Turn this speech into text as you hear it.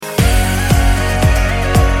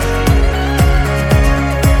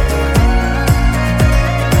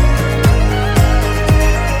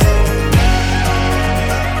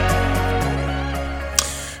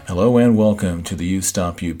welcome to the You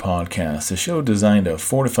Stop You podcast, a show designed to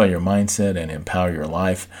fortify your mindset and empower your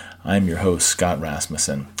life. I'm your host, Scott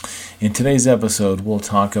Rasmussen. In today's episode, we'll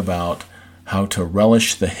talk about how to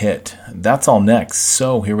relish the hit. That's all next,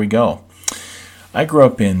 so here we go. I grew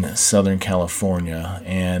up in Southern California,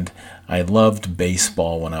 and I loved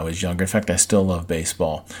baseball when I was younger. In fact, I still love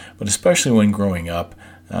baseball, but especially when growing up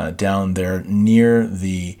down there near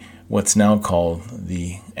what's now called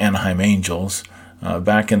the Anaheim Angels.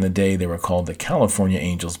 Back in the day, they were called the California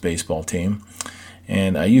Angels baseball team.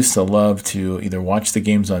 And I used to love to either watch the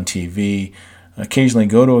games on TV, occasionally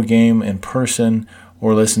go to a game in person,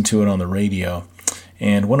 or listen to it on the radio.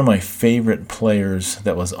 And one of my favorite players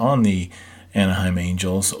that was on the Anaheim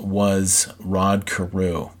Angels was Rod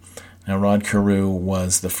Carew. Now, Rod Carew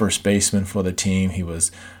was the first baseman for the team. He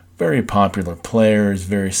was a very popular player,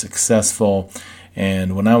 very successful.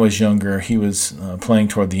 And when I was younger, he was playing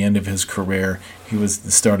toward the end of his career. He was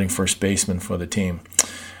the starting first baseman for the team.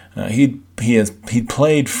 He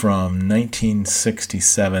played from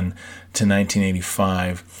 1967 to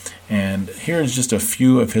 1985. And here's just a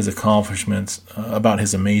few of his accomplishments about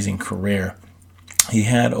his amazing career. He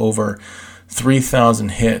had over 3,000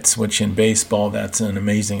 hits, which in baseball, that's an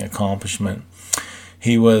amazing accomplishment.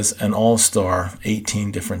 He was an all-star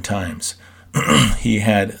 18 different times. He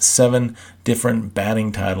had 7 different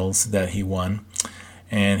batting titles that he won,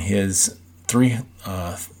 and his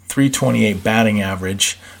 328 batting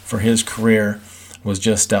average for his career was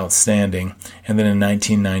just outstanding. And then in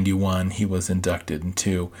 1991, he was inducted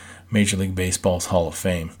into Major League Baseball's Hall of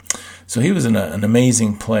Fame. So he was an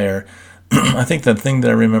amazing player. I think the thing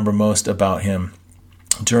that I remember most about him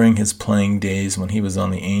during his playing days when he was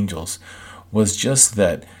on the Angels was just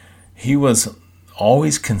that he was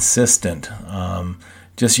always consistent.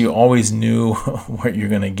 Just you always knew what you're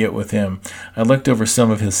going to get with him. I looked over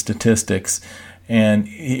some of his statistics, and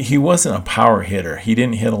he wasn't a power hitter. He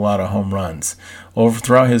didn't hit a lot of home runs.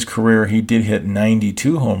 Throughout his career, he did hit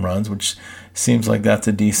 92 home runs, which seems like that's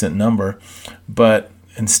a decent number. But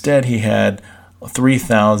instead, he had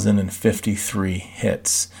 3,053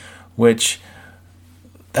 hits, which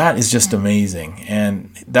that is just amazing.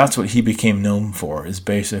 And that's what he became known for, is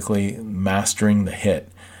basically mastering the hit.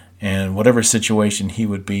 And whatever situation he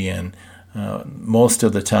would be in, most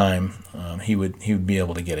of the time, he would be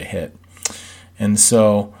able to get a hit. And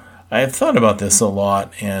so I've thought about this a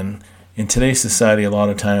lot. And in today's society, a lot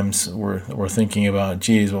of times we're thinking about,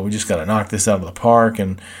 we just got to knock this out of the park,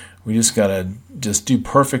 and we just got to just do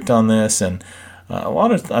perfect on this. And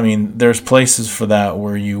there's places for that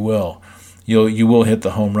where you will hit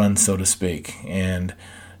the home run, so to speak, and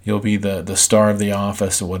you'll be the star of the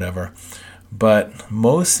office or whatever. But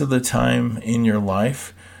most of the time in your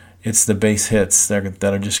life, it's the base hits that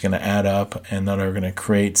are just going to add up and that are going to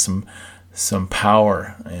create some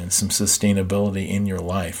power and some sustainability in your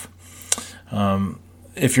life.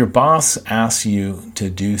 If your boss asks you to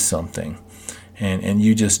do something and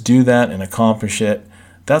you just do that and accomplish it,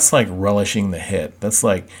 that's like relishing the hit. That's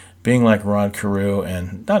like being like Rod Carew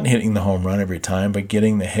and not hitting the home run every time, but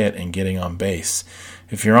getting the hit and getting on base.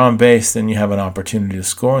 If you're on base, then you have an opportunity to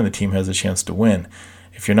score and the team has a chance to win.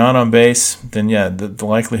 If you're not on base, then the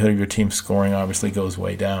likelihood of your team scoring obviously goes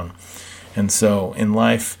way down. And so in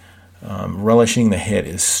life, relishing the hit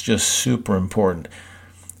is just super important.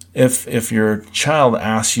 If your child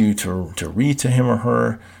asks you to read to him or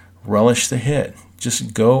her, relish the hit.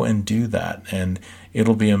 Just go and do that, and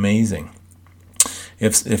it'll be amazing.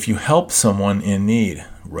 If you help someone in need,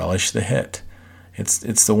 relish the hit.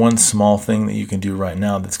 It's the one small thing that you can do right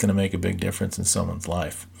now that's going to make a big difference in someone's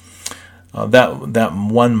life. That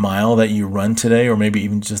 1 mile that you run today, or maybe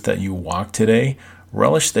even just that you walk today,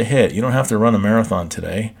 relish the hit. You don't have to run a marathon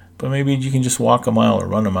today, but maybe you can just walk a mile or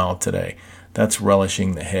run a mile today. That's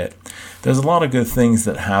relishing the hit. There's a lot of good things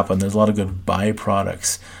that happen. There's a lot of good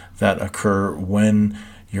byproducts that occur when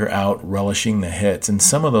you're out relishing the hits. And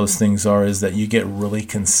some of those things is that you get really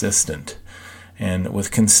consistent. And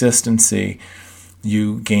with consistency,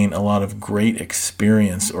 you gain a lot of great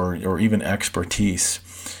experience or even expertise.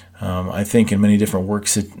 I think in many different work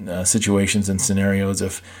situations and scenarios,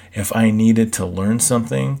 if I needed to learn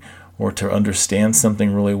something or to understand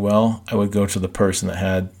something really well, I would go to the person that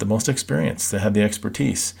had the most experience, that had the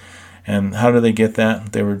expertise. And how do they get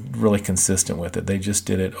that? They were really consistent with it. They just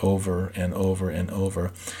did it over and over and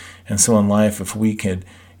over. And so in life, if we could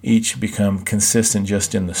each become consistent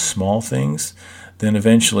just in the small things, then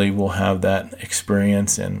eventually we'll have that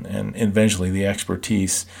experience and eventually the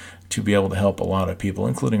expertise to be able to help a lot of people,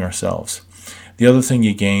 including ourselves. The other thing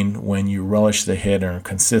you gain when you relish the hit and are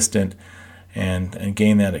consistent and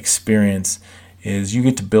gain that experience is you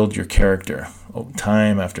get to build your character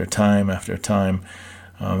time after time after time.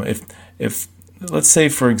 If let's say,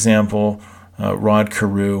 for example, Rod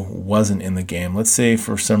Carew wasn't in the game. Let's say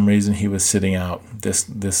for some reason he was sitting out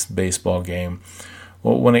this baseball game.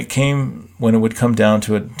 Well, when it would come down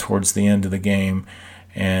to it towards the end of the game,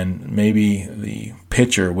 and maybe the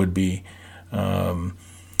pitcher would be, up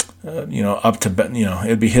to bat,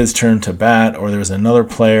 it'd be his turn to bat, or there's another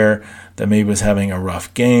player that maybe was having a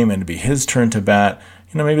rough game, and it'd be his turn to bat.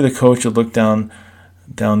 Maybe the coach would look down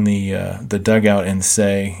the dugout and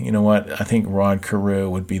say, you know what, I think Rod Carew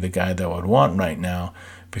would be the guy that I would want right now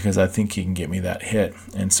because I think he can get me that hit.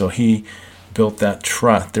 And so he built that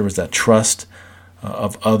trust. There was that trust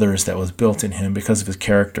of others that was built in him because of his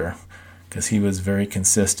character, because he was very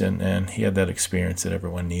consistent and he had that experience that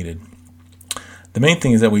everyone needed. The main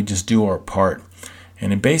thing is that we just do our part.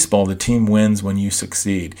 And in baseball, the team wins when you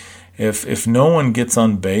succeed. If no one gets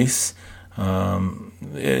on base,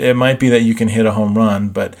 it might be that you can hit a home run,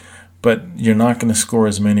 but you're not going to score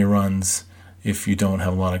as many runs if you don't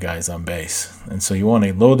have a lot of guys on base. And so you want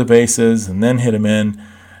to load the bases and then hit them in,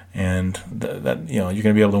 and that you're going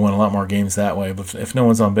to be able to win a lot more games that way. But if no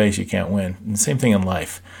one's on base, you can't win. And the same thing in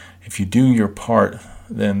life. If you do your part,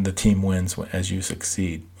 then the team wins as you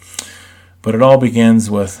succeed. But it all begins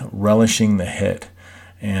with relishing the hit.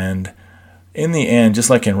 And in the end, just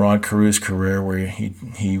like in Rod Carew's career, where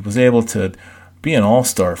he was able to be an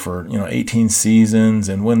all-star for 18 seasons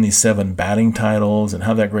and win these 7 batting titles and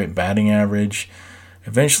have that great batting average,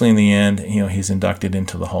 eventually in the end, he's inducted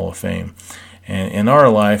into the Hall of Fame. And in our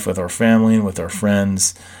life, with our family and with our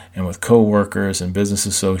friends and with co-workers and business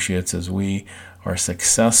associates, as we are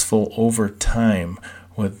successful over time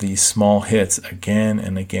with these small hits again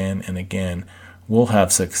and again and again, we'll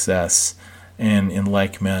have success. And in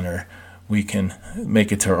like manner, we can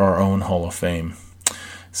make it to our own Hall of Fame.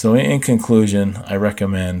 So in conclusion, I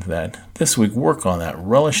recommend that this week work on that.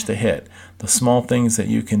 Relish the hit, the small things that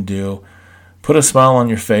you can do. Put a smile on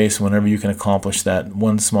your face whenever you can accomplish that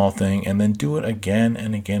one small thing, and then do it again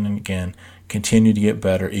and again and again. Continue to get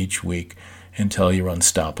better each week until you're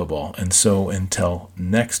unstoppable. And so until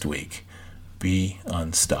next week, be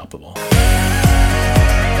unstoppable.